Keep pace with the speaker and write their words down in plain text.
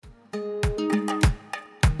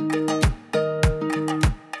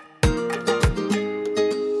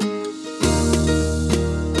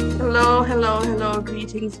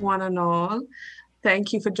Greetings, one and all.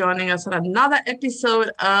 Thank you for joining us on another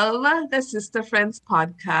episode of the Sister Friends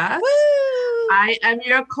podcast. Woo! I am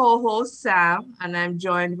your co-host, Sam, and I'm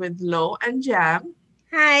joined with Lo and Jam.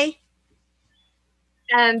 Hi.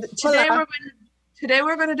 And today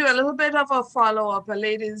we're going to do a little bit of a follow-up, a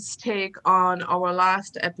ladies' take on our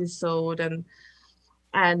last episode,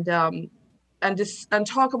 and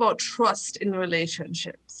talk about trust in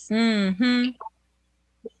relationships. Mm-hmm.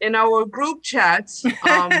 In our group chat,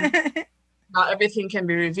 not everything can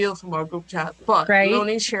be revealed from our group chat, but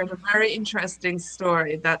Loni shared a very interesting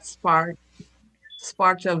story that sparked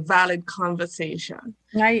a valid conversation.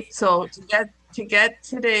 Right. So to get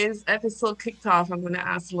today's episode kicked off, I'm going to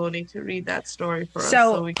ask Loni to read that story for us.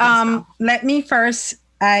 So we can let me first.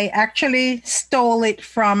 I actually stole it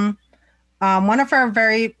from one of our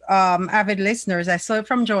very avid listeners. I saw it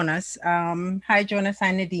from Jonas. Hi, Jonas.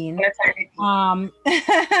 Hi, Nadine. Hi,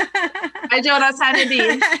 Jonas. Hi,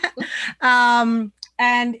 Nadine.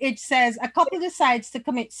 And it says, a couple decides to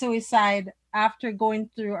commit suicide after going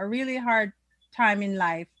through a really hard time in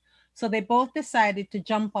life. So they both decided to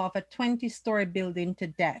jump off a 20-story building to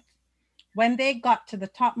death. When they got to the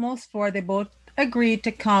topmost floor, they both agreed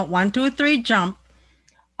to count 1, 2, 3, jump.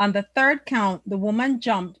 On the third count, the woman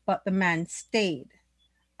jumped, but the man stayed.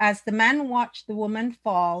 As the man watched the woman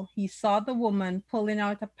fall, he saw the woman pulling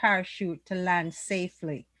out a parachute to land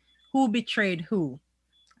safely. Who betrayed who?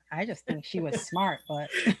 I just think she was smart, but...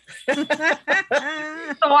 So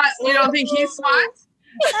what? You don't think he's smart?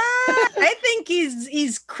 I think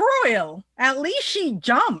he's cruel. At least she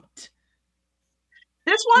jumped.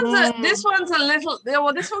 This one's a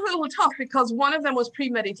little tough because one of them was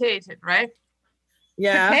premeditated, right?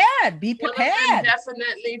 Yeah. Be prepared. One of them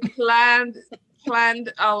definitely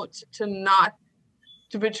planned out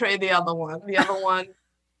to betray the other one. The other one,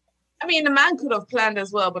 I mean, the man could have planned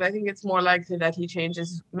as well, but I think it's more likely that he changed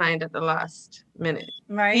his mind at the last minute.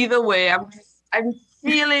 Right. Either way, I'm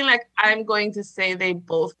feeling like I'm going to say they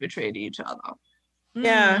both betrayed each other.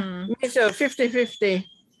 Yeah, me too. 50-50.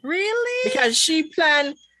 Really? Because she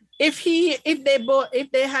planned. If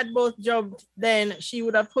they had both jumped, then she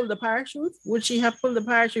would have pulled the parachute. Would she have pulled the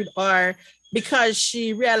parachute, or because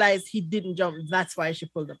she realized he didn't jump, that's why she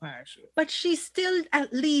pulled the parachute? But she still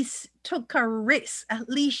at least took a risk. At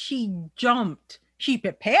least she jumped. She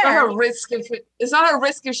prepared. It's not a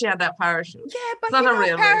risk if she had that parachute. Yeah, but it's not a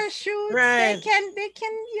real parachutes, risk. Right. They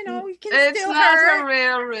can, you can it's still not hurt. A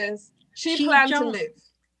real risk. She planned to live.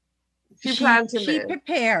 She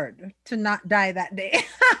prepared to not die that day.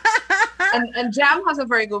 and Jam has a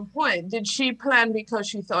very good point. Did she plan because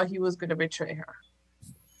she thought he was going to betray her?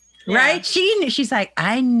 Yeah. Right? She's like,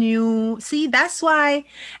 I knew. See, that's why.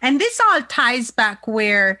 And this all ties back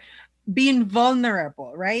where being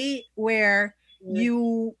vulnerable, right? Where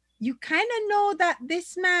you kind of know that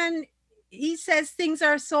this man, he says things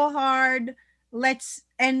are so hard. Let's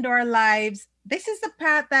end our lives. This is the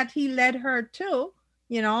path that he led her to.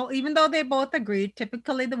 Even though they both agreed,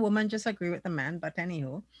 typically the woman just agreed with the man, but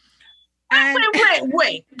anywho. And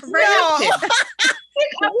wait. No.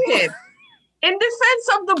 In defense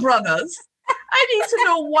of the brothers, I need to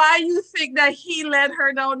know why you think that he led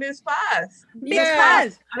her down this path.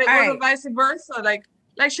 Because and it wasn't vice versa. Like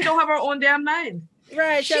she don't have her own damn mind.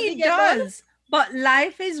 Right. She does. But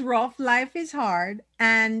life is rough, life is hard.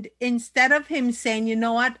 And instead of him saying, you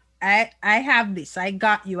know what, I have this, I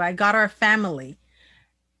got you, I got our family.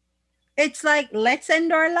 It's like, let's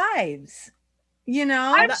end our lives.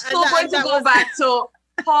 I'm still going to go back to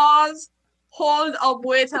pause, hold up,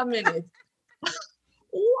 wait a minute. I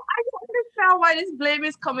don't understand why this blame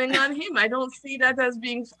is coming on him. I don't see that as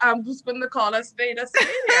being, I'm just going to call a spade a spade.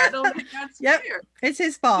 I don't think that's fair. It's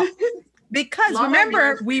his fault. Because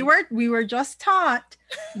remember, we were just taught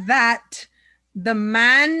that the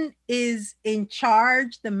man is in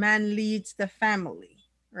charge, the man leads the family,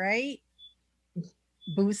 right?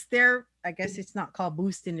 I guess it's not called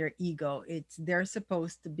boosting their ego. They're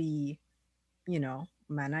supposed to be,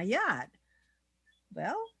 manayad.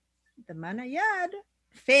 Well, the manayad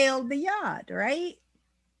failed the yad, right?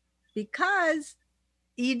 Because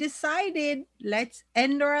he decided, let's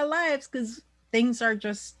end our lives because things are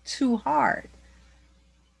just too hard.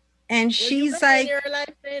 And she's like, your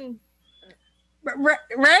life in.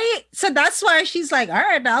 Right? So that's why she's like, all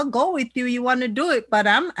right, I'll go with you. You want to do it, but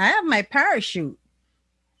I have my parachute.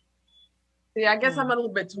 Yeah, I guess I'm a little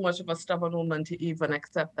bit too much of a stubborn woman to even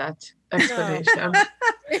accept that explanation.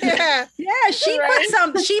 Yeah, she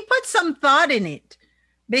put some thought in it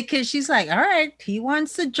because she's like, all right, he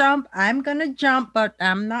wants to jump. I'm gonna jump, but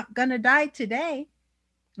I'm not gonna die today.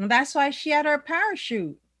 And that's why she had her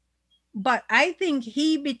parachute. But I think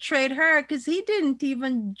he betrayed her because he didn't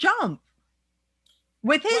even jump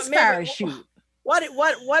with his parachute. What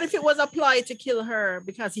if it was a ploy to kill her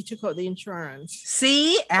because he took out the insurance?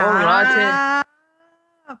 See? Right.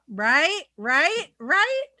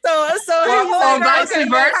 So vice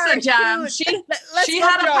versa, Jam. She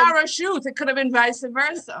had a parachute. It could have been vice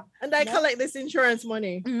versa. And I collect this insurance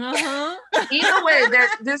money. Uh-huh. Either way,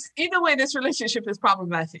 this relationship is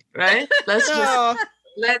problematic, right? Let's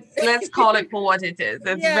call it for what it is.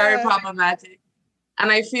 It's very problematic,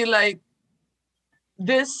 and I feel like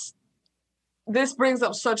this brings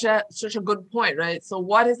up such a good point, right? So,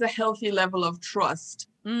 what is a healthy level of trust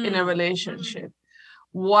in a relationship?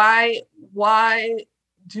 Why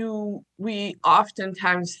do we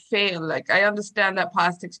oftentimes fail? Like, I understand that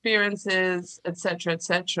past experiences, etc.,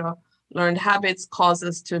 learned habits cause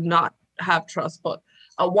us to not have trust, but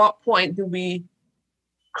at what point do we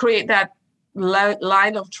create that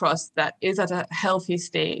line of trust that is at a healthy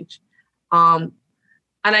stage? And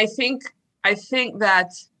I think that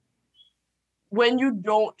when you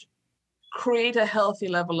don't create a healthy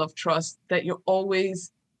level of trust, that you're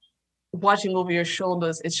always watching over your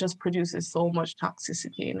shoulders, it just produces so much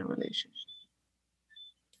toxicity in a relationship.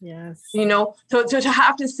 Yes. You know, to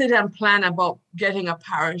have to sit and plan about getting a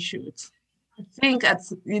parachute, I think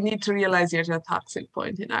you need to realize you're at a toxic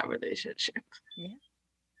point in that relationship. Yeah.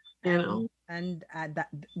 You know? And that,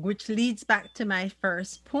 which leads back to my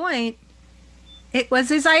first point. It was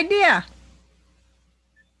his idea.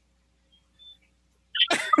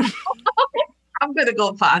 I'm going to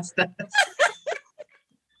go past that.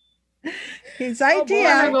 His idea.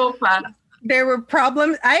 I'm going to go fast. There were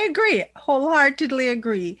problems. I agree. Wholeheartedly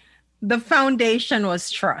agree. The foundation was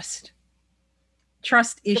trust.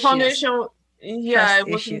 Trust issues. The foundation,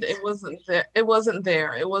 it wasn't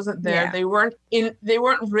there. Yeah. They weren't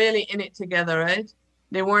really in it together, right?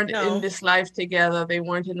 They weren't in this life together. They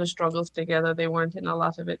weren't in the struggles together. They weren't in a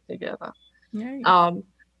lot of it together. Yeah.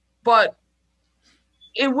 But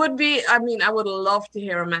it would be, I mean, I would love to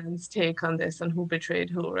hear a man's take on this and who betrayed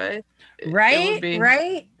who, right?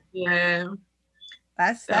 Right. Yeah.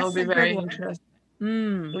 That would be very interesting.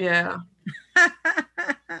 Yeah.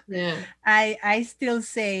 Yeah. I still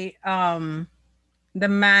say the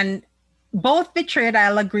man, both betrayed.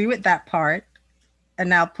 I'll agree with that part,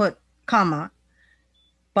 and I'll put comma,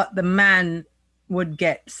 but the man would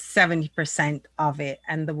get 70% of it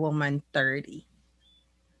and the woman 30%.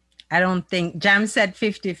 I don't think, Jam said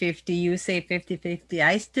 50-50, you say 50-50.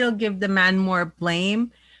 I still give the man more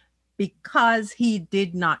blame because he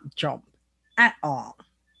did not jump at all.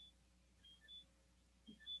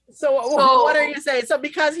 So what are you saying? So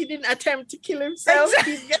because he didn't attempt to kill himself,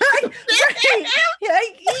 exactly.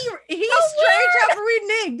 He straight up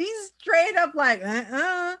reneged. He's straight up like,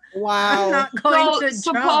 wow. I'm not going to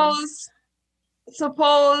jump.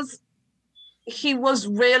 Suppose he was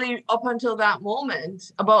really, up until that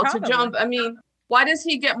moment, about to jump. I mean, why does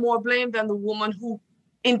he get more blame than the woman who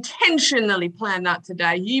intentionally planned not to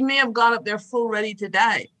die? He may have gone up there full ready to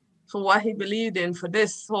die for what he believed in, for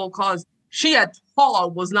this whole cause. She at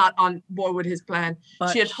all was not on board with his plan.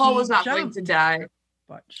 She at all was not going to die.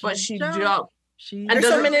 But she jumped. There's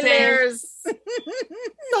so many layers.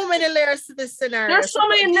 So many layers to this scenario. There's so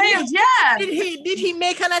many layers, yeah. Did he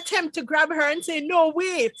make an attempt to grab her and say, no,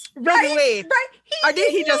 wait, wait? Or did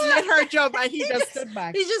he just let her jump and he just stood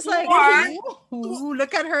back? He's just like, ooh,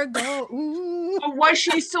 look at her go. Ooh. Or was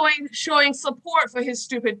she showing support for his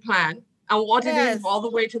stupid plan and wanted him all the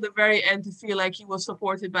way to the very end to feel like he was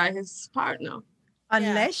supported by his partner?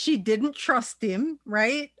 Unless she didn't trust him,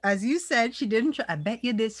 right? As you said, she didn't. I bet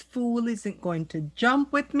you this fool isn't going to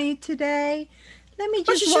jump with me today. Let me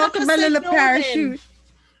just walk in my little parachute.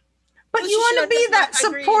 But you want to be that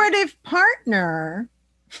supportive partner.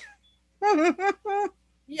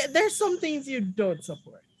 Yeah, there's some things you don't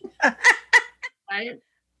support.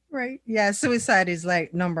 Right. Yeah, suicide is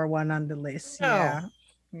like number one on the list. Yeah.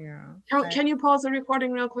 Can you pause the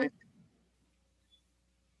recording real quick?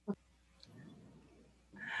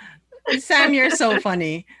 Sam, you're so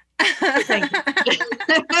funny. Thank you.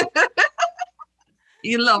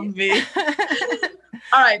 You love me.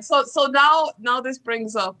 All right. So now this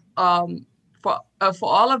brings up for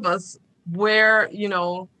all of us, where,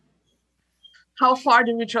 how far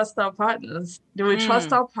do we trust our partners? Do we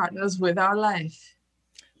trust our partners with our life?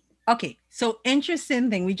 Okay. So interesting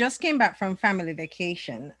thing. We just came back from family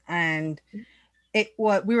vacation, and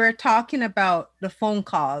we were talking about the phone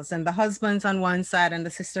calls and the husbands on one side and the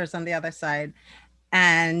sisters on the other side.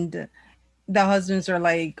 And the husbands are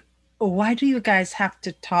like, why do you guys have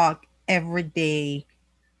to talk every day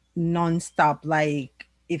nonstop? Like,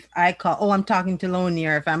 if I call, oh, I'm talking to Lonnie,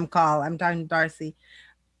 or if I'm talking to Darcy,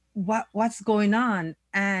 what's going on?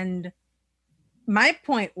 And my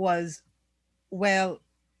point was, well,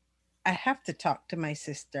 I have to talk to my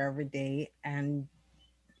sister every day. And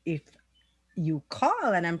if you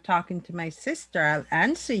call and I'm talking to my sister, I'll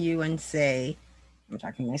answer you and say, I'm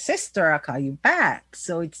talking to my sister, I'll call you back.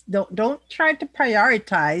 So it's don't try to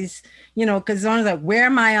prioritize, because someone's like, where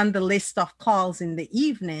am I on the list of calls in the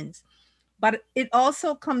evenings? But it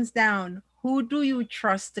also comes down, who do you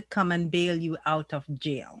trust to come and bail you out of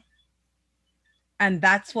jail? And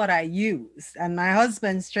that's what I use. And my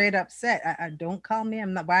husband straight up said, don't call me.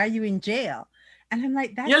 I'm not, why are you in jail? And I'm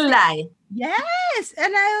like, that's you lie. Yes.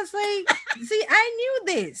 And I was like, see, I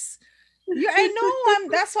knew this. I know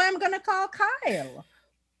that's why I'm gonna call Kyle.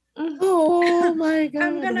 Oh my God.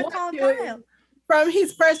 I'm gonna call Kyle. From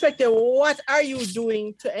his perspective, what are you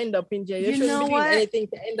doing to end up in jail? You shouldn't be doing anything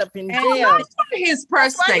to end up in jail. Not from his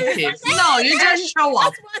perspective. No, you just show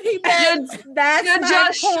up. That's what he meant.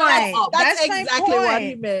 That's my point. That's exactly what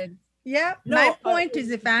he meant. Yeah. My point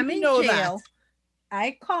is, if I'm in jail,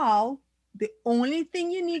 I call. The only thing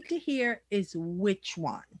you need to hear is which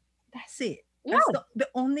one. That's it. That's the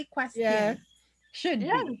only question. Should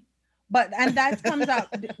be. But and that comes out.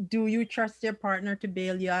 Do you trust your partner to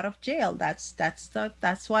bail you out of jail? That's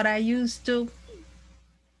what I use to,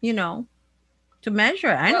 to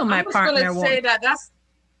measure. I know my partner won't. Say that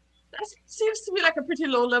seems to be like a pretty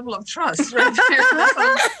low level of trust, right there.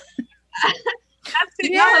 That's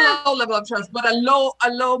not a low level of trust, but a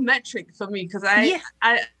low metric for me, because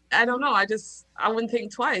I don't know. I wouldn't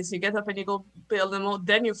think twice. You get up and you go bail them out,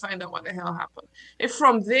 then you find out what the hell happened. If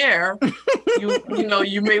from there,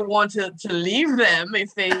 you may want to leave them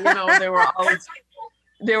if they, they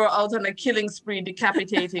were out on a killing spree,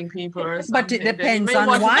 decapitating people or something. But it depends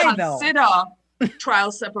on why, though. Consider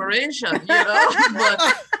trial separation,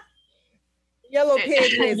 But Yellow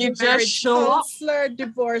Pages, you just show up. Counselor,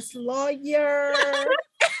 divorce lawyer,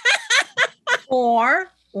 or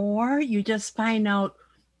you just find out.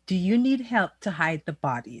 Do you need help to hide the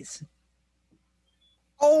bodies?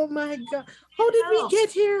 Oh my God. How did we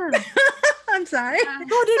get here? I'm sorry.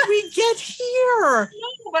 How did we get here?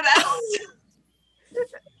 No, but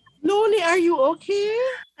Lonnie, are you okay?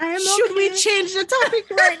 I am Should we change the topic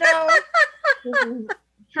right now?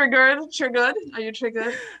 Triggered? Are you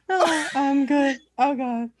triggered? Oh, I'm good. Oh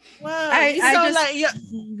God. Wow.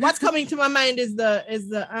 What's coming to my mind is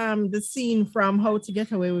the scene from How to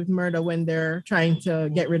Get Away with Murder when they're trying to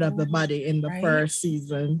get rid of the body in the first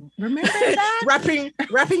season. Remember that?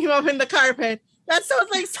 wrapping him up in the carpet. That sounds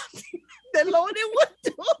like something that Lonnie would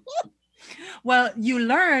do. Well, you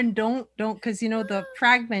learn, don't, because the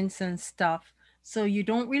fragments and stuff. So you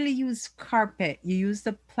don't really use carpet. You use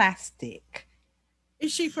the plastic.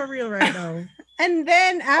 Is she for real right now? And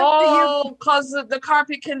then after because the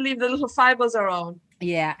carpet can leave the little fibers around.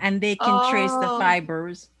 Yeah, and they can trace the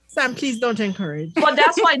fibers. Sam, please don't encourage. But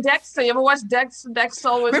that's why Dexter. You ever watch Dexter? Dexter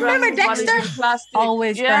always remember Dexter? In plastic.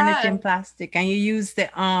 Always burn it in plastic, and you use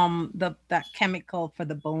that chemical for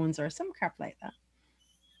the bones or some crap like that.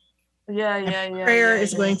 Yeah. Prayer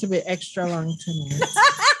is going to be extra long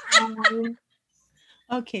tonight.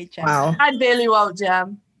 Okay, Jam. Wow. I'd bail you out,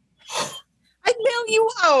 Jam. I'd bail you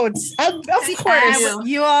out. Of course.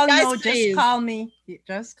 You all know, just call me.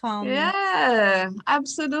 Just call me. Yeah,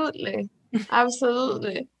 absolutely.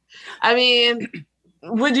 Absolutely. I mean,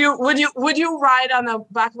 would you ride on the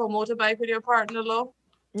back of a motorbike with your partner, Lo?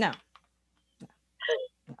 No.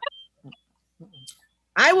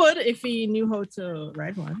 I would if he knew how to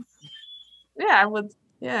ride one. Yeah, I would.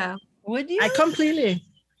 Yeah. Would you? I completely.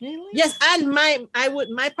 Really? Yes, and my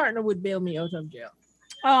partner would bail me out of jail.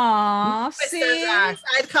 Aww, see?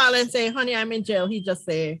 I'd call and say, honey, I'm in jail. He'd just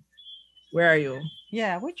say, where are you?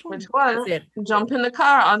 Yeah, which one? Which one? Jump in the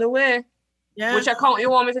car on the way. Yeah. Which account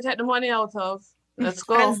you want me to take the money out of? Let's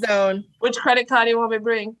go. Hands down. Which credit card you want me to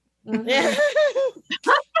bring? Mm-hmm. Yeah.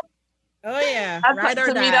 Oh yeah.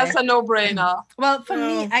 To me, that's a no-brainer. Well, for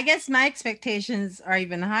me, I guess my expectations are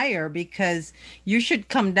even higher because you should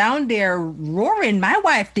come down there roaring. My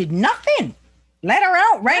wife did nothing. Let her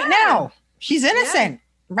out right now. She's innocent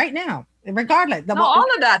right now. Regardless. All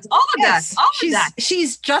of that.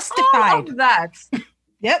 She's justified. All of that.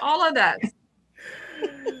 Yep. All of that.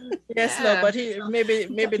 Yes, no, but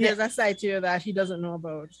maybe there's a side to you that he doesn't know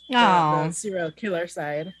about. The serial killer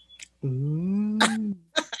side.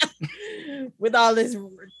 With all this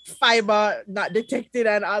fiber not detected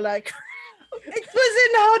and all that. It was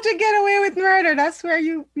in How to Get Away with Murder. That's where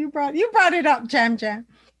you brought it up, Jam.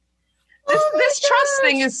 This trust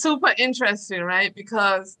thing is super interesting, right?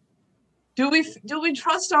 Because do we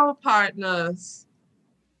trust our partners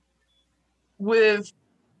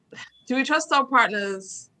do we trust our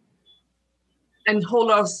partners and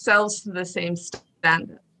hold ourselves to the same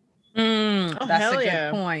standard? That's a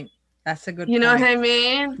good point. That's a good point. You know what I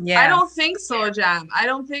mean? Yeah. I don't think so, Jam. I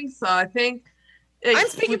don't think so. I think I'm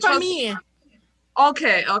speaking for me.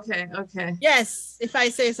 Okay. Yes, if I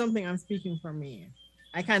say something, I'm speaking for me.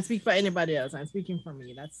 I can't speak for anybody else. I'm speaking for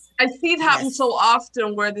me. I see it happen so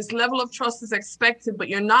often where this level of trust is expected, but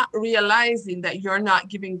you're not realizing that you're not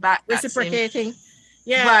giving back. Reciprocating.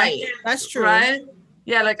 Yeah, right. That's true. Right?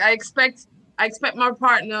 Yeah, like I expect my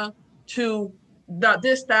partner to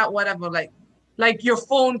that, whatever, like your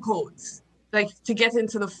phone codes, like to get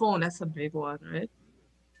into the phone. That's a big one, right?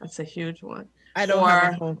 That's a huge one. I don't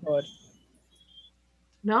have a phone code.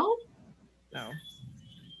 No? No.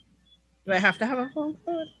 Do I have to have a phone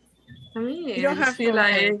code? I mean, you don't have to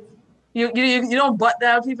like you don't butt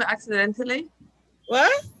dial people accidentally.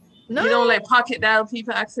 What? No. You don't like pocket dial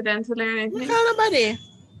people accidentally or anything. Call nobody.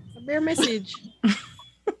 A bare message.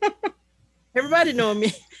 Everybody know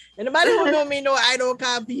me. Anybody who know me know I don't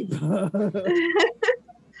call people.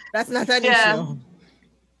 That's not an issue.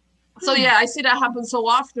 So yeah, I see that happen so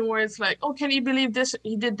often where it's like, oh, can you believe this?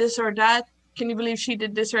 He did this or that. Can you believe she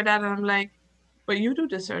did this or that? And I'm like, but you do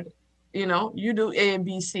this or that. You know, you do A and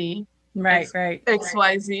B, C. Right. X,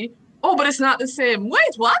 Y, Z. Oh, but it's not the same.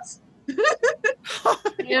 Wait, what?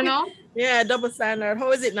 You know? Yeah, double standard.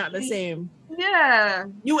 How is it not the same? Yeah.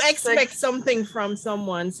 You expect something from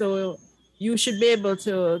someone, so you should be able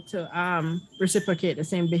to reciprocate the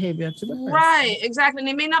same behavior to the person. Right, exactly. And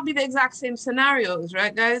it may not be the exact same scenarios,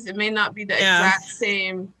 right, guys? It may not be the exact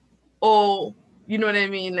same. Oh, you know what I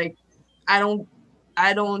mean? Like, I don't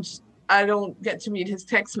get to read his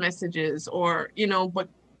text messages, or but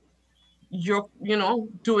you're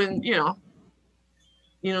doing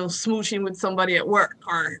smooching with somebody at work,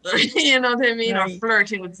 or you know what I mean, or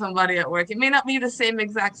flirting with somebody at work. It may not be the same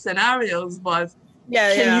exact scenarios, but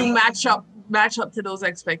can you match up to those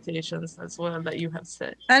expectations as well that you have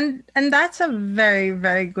set? And that's a very,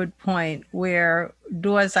 very good point, where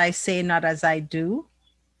do as I say, not as I do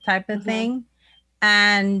type of thing.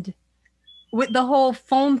 And with the whole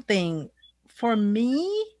phone thing, for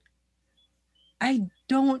me, I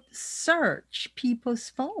don't search people's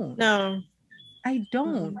phones. No, I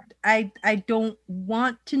don't. I don't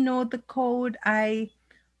want to know the code.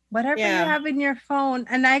 Whatever you have in your phone,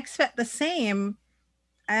 and I expect the same.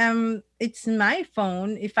 It's my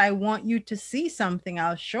phone. If I want you to see something,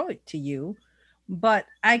 I'll show it to you. But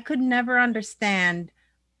I could never understand,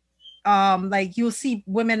 like you'll see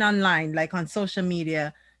women online, like on social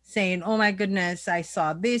media, saying, oh my goodness, I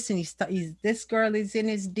saw this, and this girl is in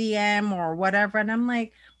his DM or whatever. And I'm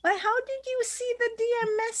like, but how did you see the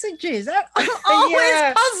DM messages? I'm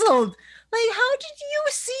always puzzled. Like, how did you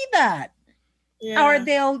see that? Yeah. Or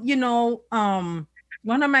they'll,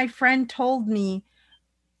 one of my friend told me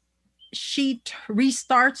she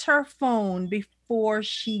restarts her phone before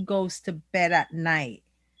she goes to bed at night.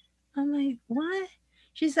 I'm like, what?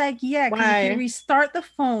 She's like, yeah, because if you restart the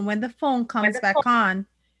phone, when the phone comes back on,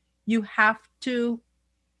 you have to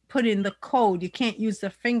put in the code. You can't use the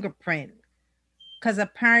fingerprint, because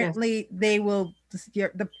apparently they will,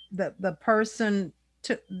 the person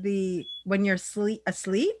when you're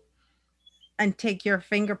asleep and take your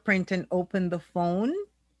fingerprint and open the phone.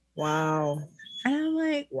 Wow. And I'm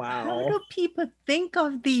like, wow, how do people think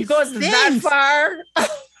of these things? Goes that far?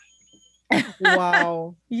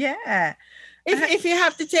 Wow. Yeah. If you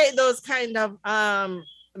have to take those kind of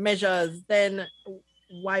measures, then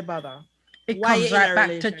why bother? It comes right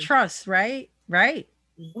back to trust, right? Right.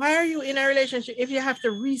 Why are you in a relationship if you have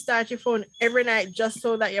to restart your phone every night just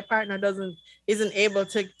so that your partner isn't able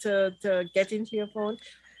to get into your phone?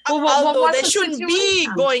 Although they shouldn't be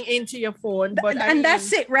going into your phone, but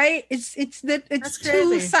that's it, right? It's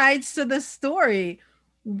two sides to the story.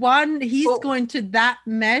 One, he's going to that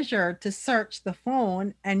measure to search the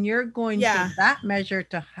phone, and you're going to that measure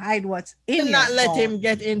to hide what's in your phone. Let him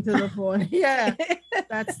get into the phone. Yeah,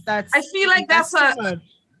 that's. I feel like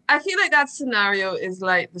I feel like that scenario is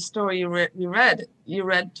like the story you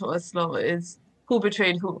read to us, Lo, is who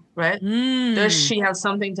betrayed who, right? Does she have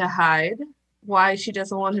something to hide? Why she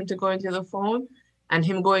doesn't want him to go into the phone, and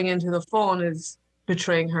him going into the phone is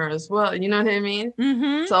betraying her as well. You know what I mean?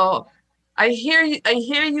 Mm-hmm. So I hear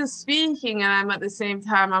you speaking, and I'm at the same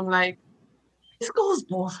time, I'm like, this goes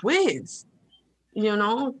both ways.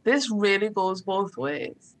 This really goes both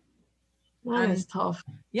ways. That is tough.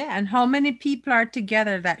 Yeah, and how many people are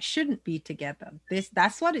together that shouldn't be together?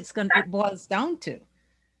 That's what it boils down to.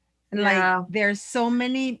 And like, there's so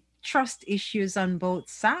many trust issues on both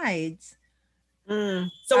sides. So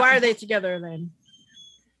why are they together then?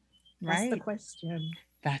 That's the question.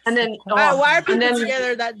 That's And then why are people and then,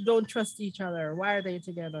 together that don't trust each other? Why are they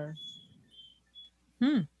together?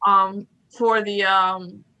 For the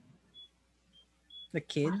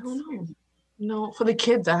kids. I don't know. No, for the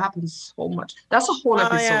kids that happens so much. That's a whole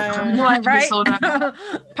episode. Yeah. Right?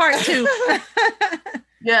 Part 2.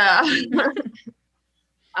 Yeah.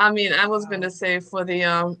 I mean, I was gonna say for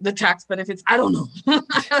the tax benefits. I don't know.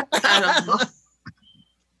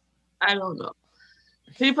 I don't know.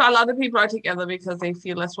 A lot of people are together because they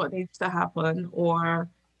feel that's what needs to happen, or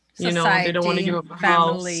Society, they don't want to give up the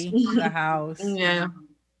family, house. the house.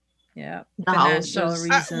 Yeah. Financial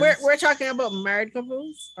reasons. We're talking about married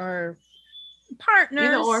couples or partners.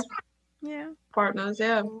 Either or. Yeah. Partners,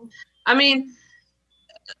 yeah. I mean,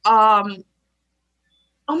 oh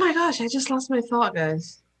my gosh, I just lost my thought,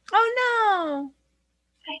 guys. Oh no.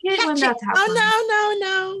 I hate when that happens. Oh no.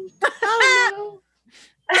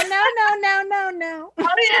 Oh no. No. Oh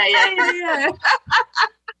yeah.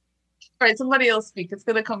 All right, somebody else speak. It's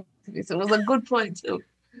gonna come to me. So it was a good point too.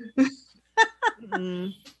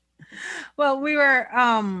 Well, we were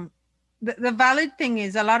the valid thing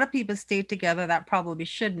is a lot of people stay together that probably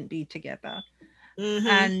shouldn't be together.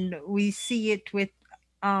 And we see it with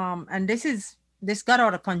and this got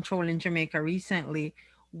out of control in Jamaica recently,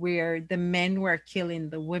 where the men were killing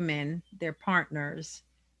the women, their partners,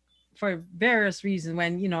 for various reasons.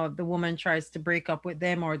 When the woman tries to break up with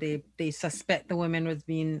them, or they suspect the woman was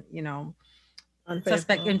being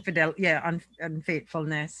suspect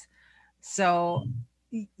unfaithfulness. So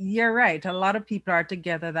you're right, a lot of people are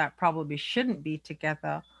together that probably shouldn't be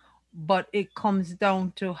together, but it comes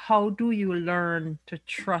down to how do you learn to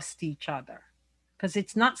trust each other, because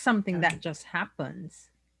it's not something that just happens,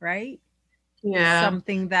 right? Yeah. It's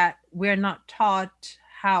something that we're not taught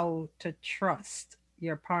how to trust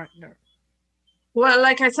your partner. Well,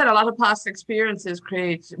 like I said, a lot of past experiences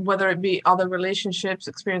create, whether it be other relationships,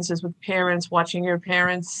 experiences with parents, watching your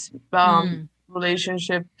parents'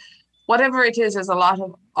 relationship, whatever it is, there's a lot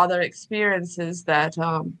of other experiences that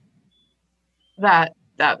that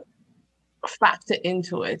factor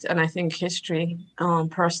into it. And I think history,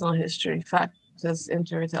 personal history factors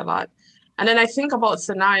into it a lot. And then I think about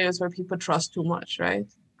scenarios where people trust too much, right?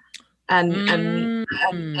 And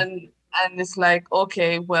it's like,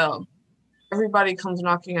 okay, well, everybody comes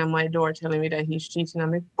knocking on my door telling me that he's cheating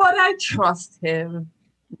on me, but I trust him.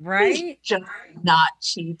 Right? He's just not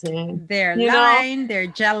cheating. They're lying, they're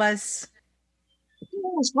jealous.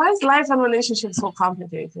 Yes, why is life and relationships so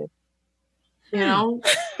complicated?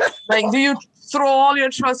 Like, do you throw all your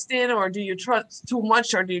trust in, or do you trust too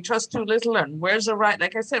much, or do you trust too little? And where's the right,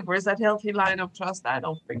 like I said, where's that healthy line of trust? I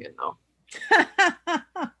don't freaking know.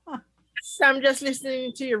 So I'm just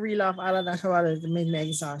listening to you reel off all of that while it made me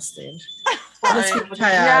exhausted. I feel tired.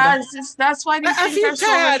 Yeah, that's why these things are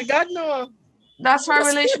tired. God no. That's why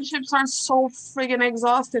relationships are so friggin'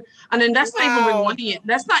 exhausted. And then that's not even bring money in.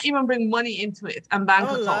 That's not even bring money into it, and bank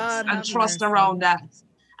accounts and trust around that.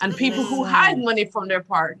 And people who hide money from their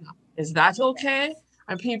partner. Is that okay?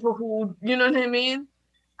 And people who, you know what I mean?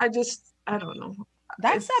 I don't know.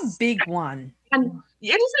 That's a big one. And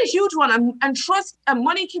it is a huge one. And trust and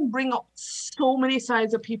money can bring up so many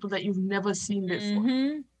sides of people that you've never seen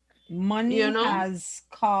before. Money has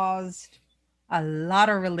caused a lot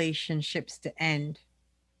of relationships to end.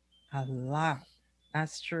 A lot.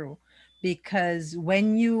 That's true. Because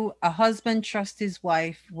when a husband trusts his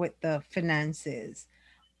wife with the finances,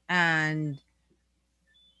 and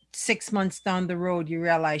 6 months down the road, you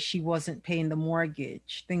realize she wasn't paying the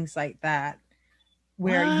mortgage, things like that,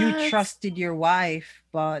 where you trusted your wife,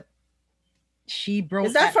 but she broke.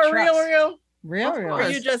 Is that for trust. Real? Or are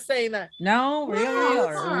you just saying that? No, real.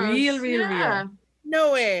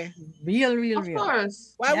 No way. Real. Of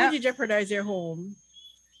course. Why would you jeopardize your home?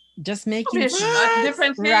 Just making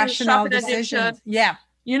different things, rational decisions. Yeah.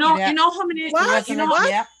 You know how many? What? You know what?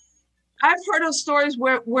 Yeah. I've heard of stories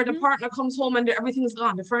where the partner comes home and everything's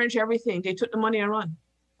gone, the furniture, everything. They took the money and run.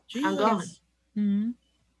 And gone.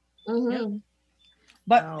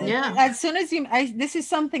 But as soon as this is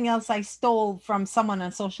something else I stole from someone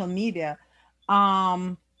on social media.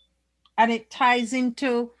 And it ties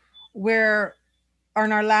into where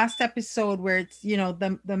on our last episode where it's,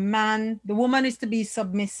 the woman is to be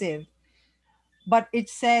submissive. But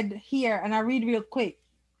it said here, and I read real quick,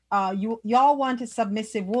 y'all want a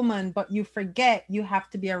submissive woman, but you forget you have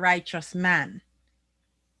to be a righteous man.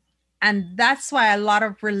 And that's why a lot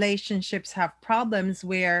of relationships have problems,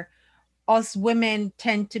 where us women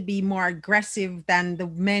tend to be more aggressive than the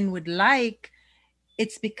men would like.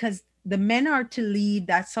 It's because the men are to lead.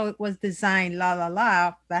 That's how it was designed.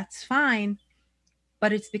 That's fine.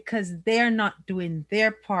 but it's because they're not doing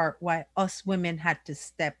their part why us women had to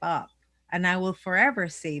step up. And I will forever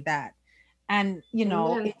say that. And, you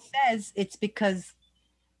know, Amen. it says it's because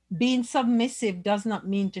being submissive does not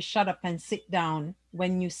mean to shut up and sit down.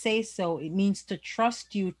 When you say so, it means to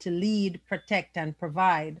trust you to lead, protect, and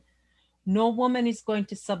provide. No woman is going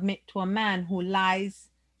to submit to a man who lies,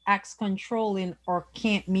 acts controlling, or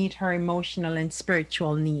can't meet her emotional and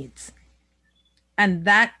spiritual needs. And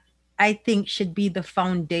that, I think, should be the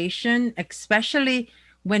foundation, especially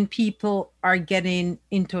when people are getting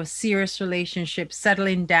into a serious relationship,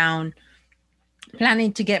 settling down,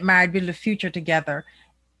 planning to get married, build a future together.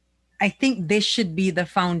 I think this should be the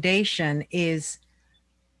foundation is,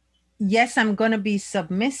 yes, I'm going to be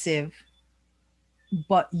submissive,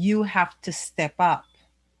 but you have to step up.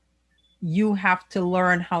 You have to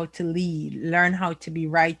learn how to lead, learn how to be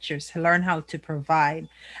righteous, learn how to provide.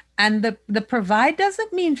 And the provide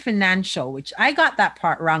doesn't mean financial, which I got that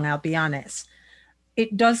part wrong, I'll be honest.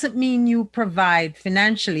 It doesn't mean you provide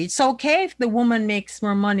financially. It's okay if the woman makes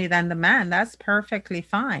more money than the man. That's perfectly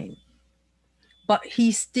fine. But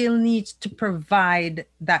he still needs to provide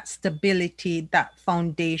that stability, that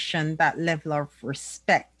foundation, that level of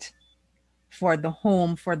respect for the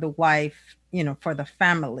home, for the wife, you know, for the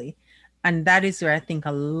family. And that is where I think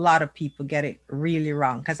a lot of people get it really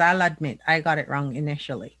wrong. Because I'll admit, I got it wrong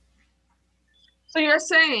initially. So you're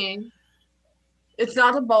saying it's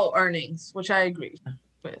not about earnings, which I agree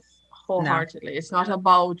with wholeheartedly. No. It's not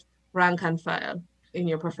about rank and file in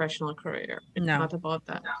your professional career. It's not about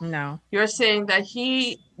that. No. You're saying that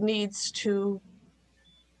he needs to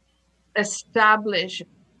establish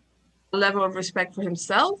a level of respect for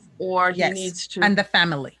himself, or he needs to... and the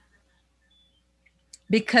family.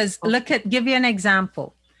 Because give you an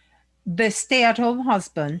example. The stay-at-home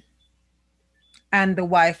husband and the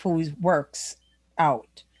wife who works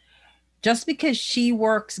out. Just because she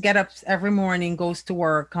works, get up every morning, goes to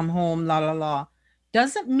work, come home, la, la, la,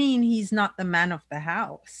 doesn't mean he's not the man of the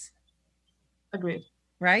house. Agreed.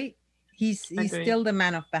 Right? He's still the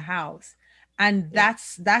man of the house. And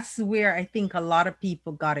that's where I think a lot of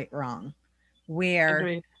people got it wrong.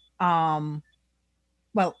 Where,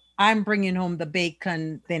 well, I'm bringing home the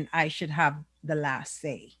bacon, then I should have the last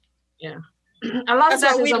say. Yeah. A lot of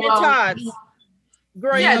that is about...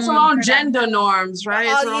 it's around gender norms, right?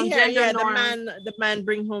 It's around gender norms. The man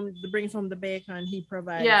brings home the bacon, he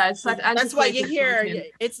provides. Yeah, it's like that's why you hear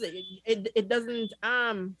it doesn't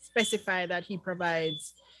specify that he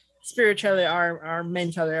provides spiritually or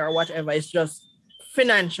mentally or whatever. It's just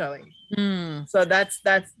financially. So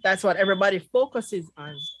that's what everybody focuses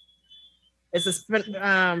on. It's a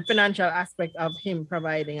financial aspect of him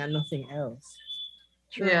providing and nothing else.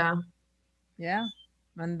 True. Yeah.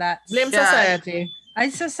 And that's blame society.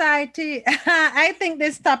 Society. I think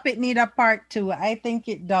this topic need a part 2. I think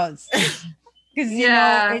it does. Because you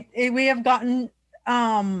know, we have gotten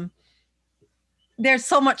there's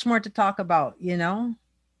so much more to talk about, you know.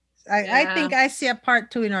 I think I see a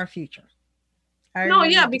part 2 in our future.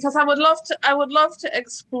 Because I would love to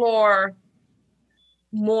explore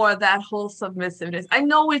more that whole submissiveness. I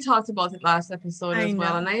know we talked about it last episode as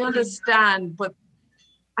well, and I understand, but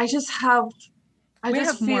I just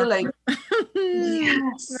feel like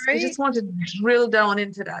yes, right? I just want to drill down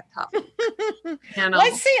into that topic. You know?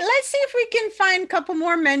 Let's see if we can find a couple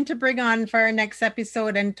more men to bring on for our next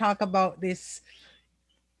episode and talk about this.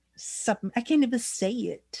 I can't even say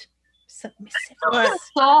it. Submissive.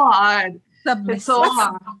 It's so hard. It's so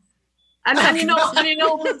hard. And you know,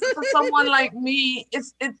 for someone like me,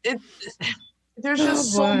 there's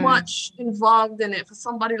just so much involved in it. For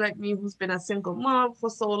somebody like me who's been a single mom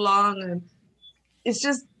for so long, and it's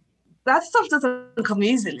just that stuff doesn't come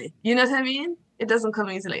easily. You know what I mean? It doesn't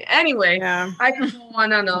come easily. Anyway, I can go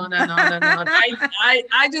on and on and on and on.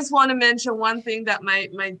 I just want to mention one thing that my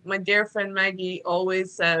dear friend Maggie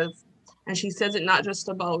always says, and she says it not just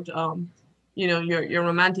about you know, your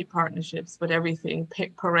romantic partnerships, but everything,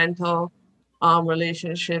 parental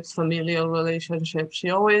relationships, familial relationships. She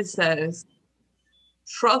always says,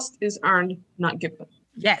 trust is earned, not given.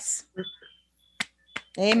 Yes.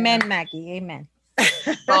 Amen, Maggie. Amen.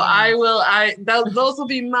 So those will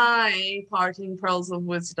be my parting pearls of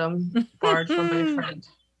wisdom, borrowed from my friend.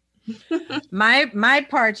 My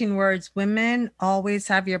parting words: women, always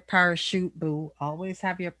have your parachute, boo. Always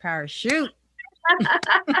have your parachute.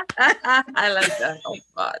 I like that so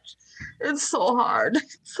much. It's so hard.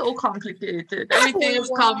 It's so complicated. Everything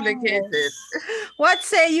is complicated. What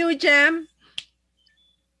say you, Jem?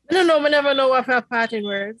 I don't know. We never know what our parting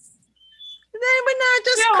words. Then we're not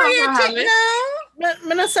just creating now.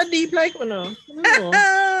 We're not so deep like we know.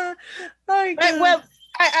 Oh, right, well,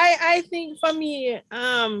 I think for me,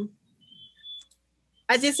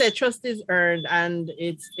 as you said, trust is earned and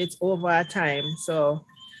it's over time. So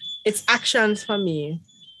it's actions for me.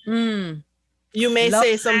 You may Love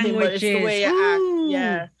say something, but it's the way you act.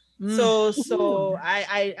 Yeah. So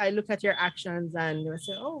I look at your actions and you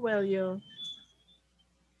say, oh well, you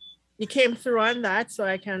came through on that, so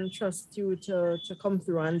I can trust you to come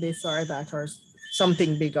through on this or that or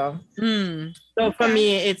something bigger. So for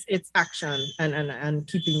me, it's action and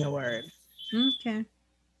keeping your word. Okay.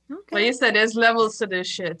 But you said there's levels to this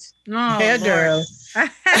shit. Oh, hey, girl.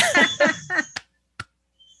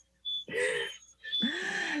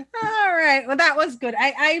 All right. Well, that was good.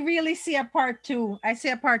 I really see a part 2. I see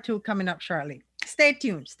a part 2 coming up shortly. Stay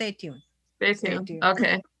tuned.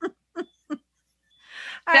 Okay.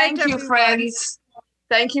 Thank you, everyone. friends.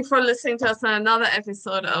 Thank you for listening to us on another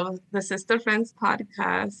episode of the Sister Friends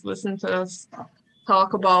podcast. Listen to us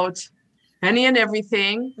talk about any and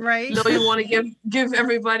everything. Right. So you want to give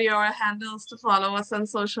everybody our handles to follow us on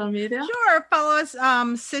social media? Sure. Follow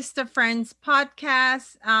us, Sister Friends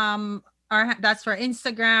Podcast. That's for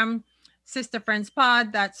Instagram. Sister Friends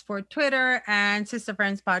Pod, that's for Twitter, and Sister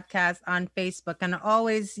Friends Podcast on Facebook. And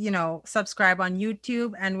always, subscribe on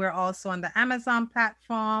YouTube, and we're also on the Amazon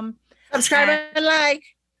platform. Subscribe and like.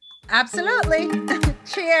 Absolutely.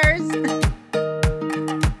 Cheers.